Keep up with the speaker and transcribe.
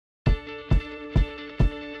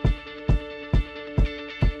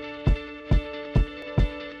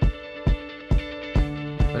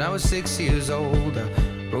When I was 6 years old, I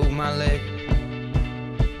broke my leg.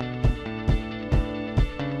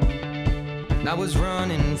 And I was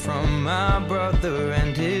running from my brother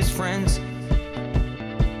and his friends,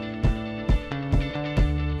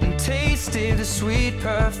 and tasted the sweet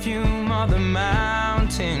perfume of the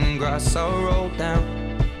mountain grass I rolled down.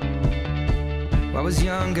 I was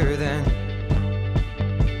younger then.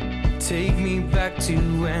 Take me back to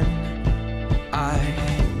when I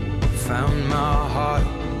found my heart,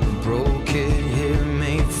 broke it here,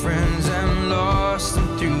 made friends and lost them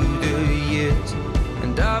through the years.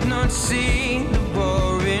 And I've not seen the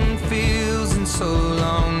boring fields in so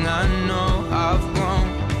long. I know I've grown,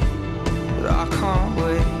 but I can't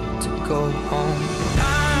wait to go home.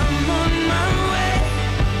 I'm on my way,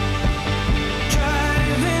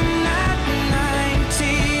 driving at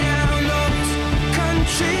 90 down those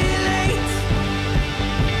country lanes,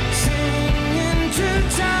 singing to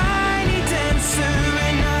Tiny Dancer,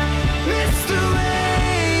 and I miss the way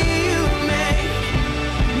you make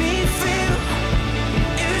me feel.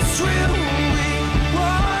 It's real. We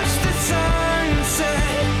watch the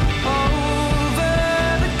sunset over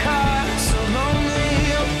the castle on the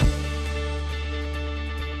hill.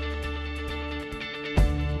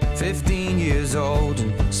 15 years old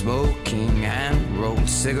and smoking hand-rolled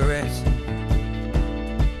cigarettes,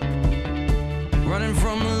 running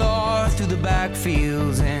from the law through the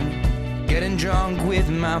backfields and getting drunk with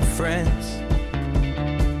my friends.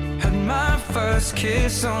 Had my first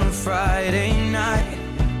kiss on a Friday night.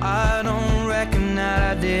 I don't reckon that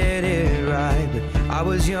I did it right, but I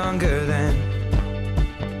was younger then.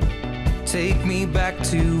 Take me back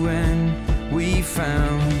to when we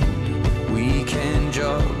found weekend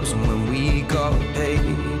jobs, and when we got paid,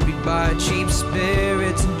 we'd buy cheap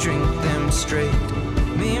spirits and drink them straight.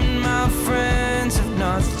 Me and my friends have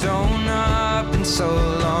not thrown up in so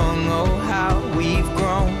long. Oh, how we've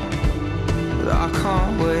grown, but I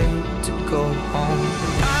can't wait to go home.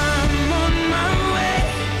 I'm on my way,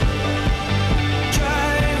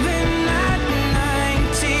 driving at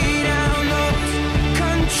 90 down those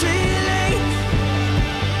country lanes,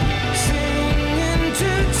 singing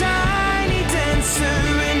to Tiny Dancer,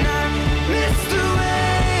 and I miss the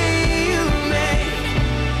way you make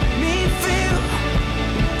me feel.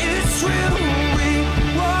 It's real. We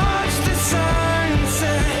watch the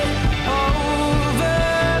sunset over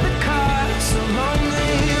the castle on the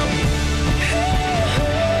hill.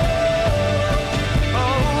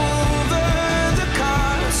 Over the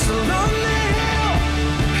castle on the hill.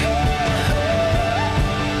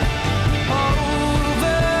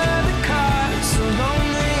 Over the castle on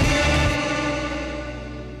the hill.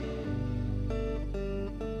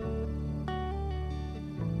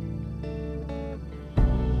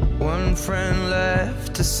 One friend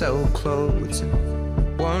left to sell clothes, and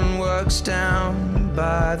one works down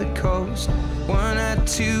by the coast. One had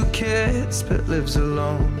 2 kids but lives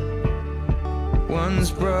alone.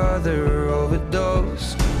 One's brother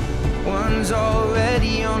overdosed. One's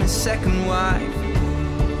already on his second wife.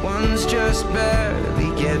 One's just barely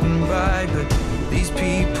getting by. But these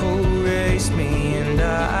people race me, and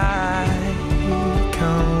I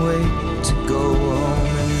can't wait